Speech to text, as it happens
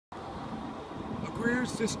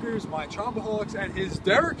agreeers, disagreeers, my Chompaholics, and his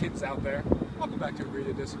Derrickins out there. Welcome back to Agree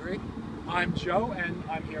to Disagree. I'm Joe, and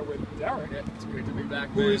I'm here with Derek. Yeah, it's great to be back,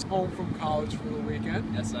 who is home from college for the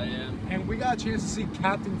weekend. Yes, I am. And we got a chance to see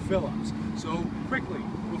Captain Phillips. So, quickly,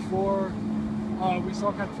 before we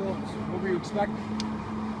saw Captain Phillips, what were you expecting?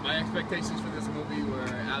 My expectations for this movie were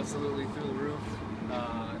absolutely through the roof,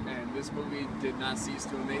 and this movie did not cease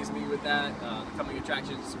to amaze me with that. The coming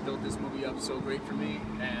attractions built this movie up so great for me,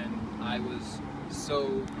 and I was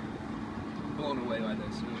so blown away by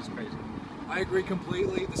this. It was crazy. I agree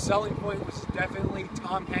completely. The selling point was definitely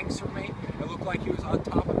Tom Hanks for me. It looked like he was on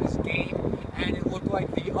top of his game, and it looked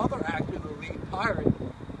like the other actor, the lead pirate,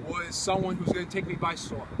 was someone who was going to take me by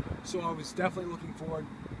storm. So I was definitely looking forward,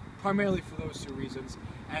 primarily for those two reasons.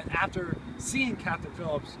 And after seeing Captain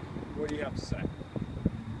Phillips, what do you have to say?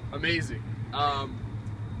 Amazing.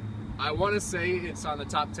 I want to say it's on the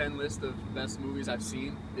top 10 list of best movies I've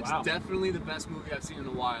seen. It's definitely the best movie I've seen in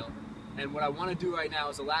a while. And what I want to do right now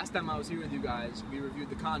is, the last time I was here with you guys, we reviewed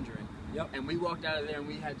The Conjuring. Yep. And we walked out of there and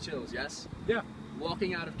we had chills, yes? Yeah.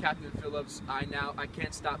 Walking out of Captain Phillips, I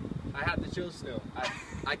can't stop. I have the chills still.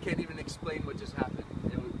 I can't even explain what just happened.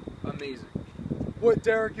 It was amazing. What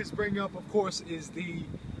Derek is bringing up, of course, is the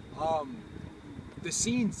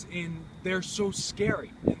scenes they're so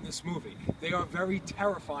scary in this movie. They are very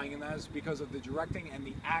terrifying, and that is because of the directing and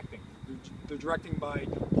the acting. The directing by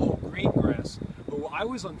Paul Greengrass, who I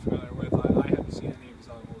was unfamiliar with. I haven't seen any of his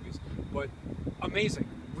other movies, but amazing.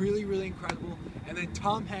 Really, really incredible. And then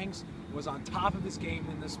Tom Hanks was on top of his game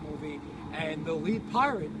in this movie, and the lead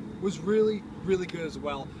pirate was really, really good as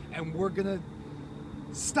well. And we're gonna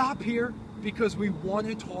stop here because we want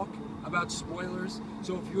to talk about spoilers.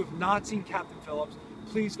 So if you have not seen Captain Phillips,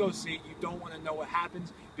 please go see it. You don't want to know what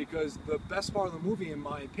happens, because the best part of the movie, in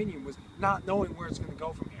my opinion, was not knowing where it's going to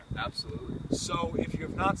go from here. Absolutely. So if you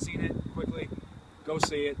have not seen it, quickly go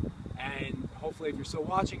see it. And hopefully, if you're still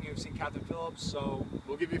watching, you've seen Captain Phillips. So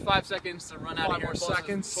we'll give you 5 seconds to run out of here. 5 more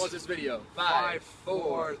seconds. Pause this video. 5,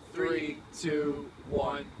 4, 3, 2,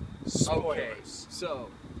 1. Spoilers. Okay. So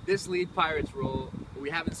this lead pirate's role, we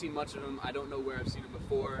haven't seen much of him. I don't know where I've seen him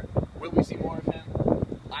before. Will we see more of him?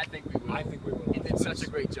 I think we will. I think we will. He did such a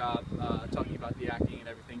great job talking about the acting and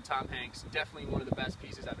everything. Tom Hanks, definitely one of the best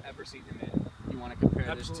pieces I've ever seen him in. You want to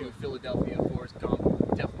compare this to Philadelphia, Forrest Gump,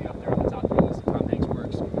 definitely up there on the top 3 list of Tom Hanks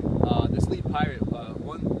works. This lead pirate,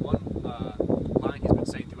 one line he's been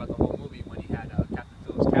saying throughout the whole movie, when he had Captain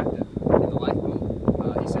Phillips captive in the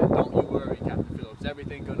lifeboat, he said, "Don't you worry, Captain Phillips,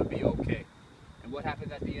 everything gonna be okay." And what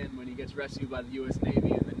happens at the end when he gets rescued by the U.S.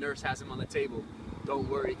 Navy and the nurse has him on the table? "Don't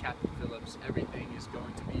worry, Captain Phillips, everything is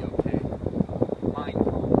going to be okay." Mind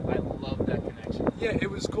blowing. I love that connection. Yeah, it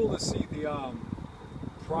was cool to see the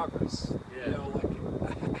progress. Yeah. You know,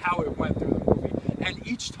 like how it went through the movie. And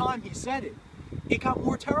each time he said it, it got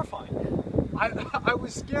more terrifying. I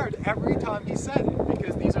was scared every time he said it.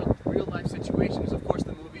 Because these are real life situations. Of course,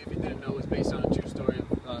 the movie, if you didn't know, is based on a true story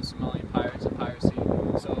of Somalian pirates and piracy.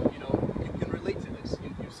 So, you know, you can relate to this.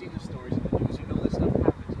 You've seen the stories in the news. You know this stuff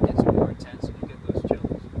happens. It gets more intense and you get those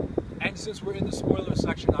chills. And since we're in the spoiler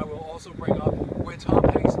section, I will also bring up when Tom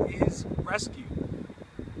Hanks is rescued.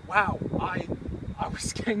 Wow, I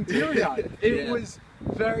was getting teary-eyed. It was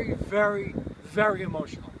very, very, very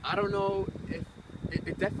emotional. I don't know if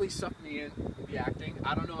it definitely sucked me in, the acting.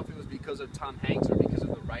 I don't know if it was because of Tom Hanks or because of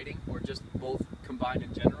the writing or just both combined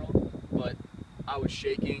in general, but I was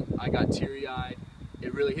shaking. I got teary-eyed.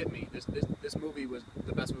 It really hit me. This movie was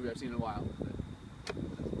the best movie I've seen in a while.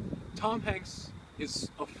 Tom Hanks is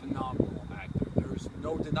a phenomenal actor. There's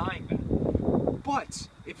no denying that. But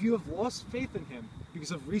if you have lost faith in him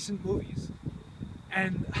because of recent movies,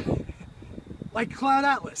 and like Cloud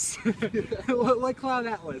Atlas, like Cloud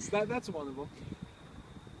Atlas, that's one of them.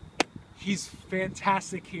 He's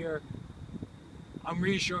fantastic here. I'm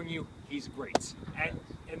reassuring you, he's great. And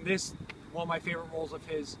in this, one of my favorite roles of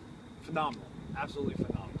his, phenomenal, absolutely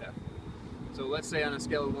phenomenal. So let's say on a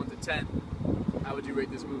scale of 1 to 10, how would you rate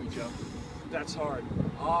this movie, Joe? That's hard.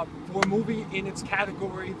 For a movie in its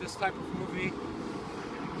category, this type of movie,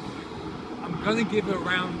 I'm gonna give it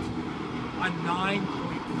around a 9.4.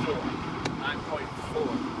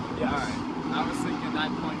 9.4. Yes. All right. I was thinking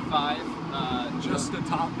 9.5. Just the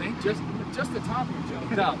top thing? Just the top of Joe.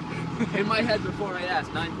 No. In my head before I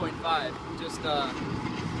asked, 9.5. Just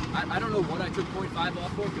I don't know what I took 0.5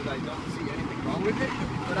 off for, because I don't see anything wrong with it,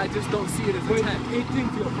 but I just don't see it as a 10. It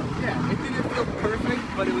didn't feel perfect. Yeah, it didn't feel perfect,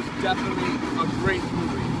 but it was definitely a great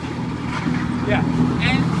movie. Yeah,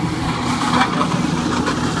 and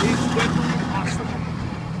it's definitely awesome.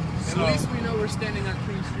 So, at least we know we're standing on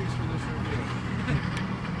clean streets for this review.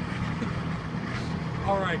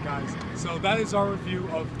 Alright guys, so that is our review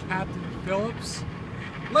of Captain Phillips.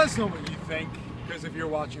 Let us know what you think, because if you're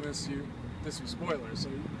watching this, this was spoilers, so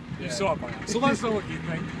you saw it by now. So let us know what you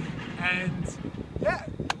think. And yeah,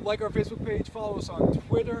 like our Facebook page, follow us on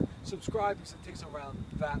Twitter, subscribe, because it takes around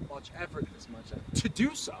that much effort to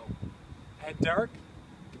do so. And Derek,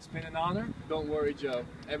 it's been an honor. Don't worry, Joe.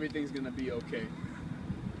 Everything's gonna be okay.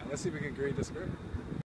 And let's see if we can agree to disagree.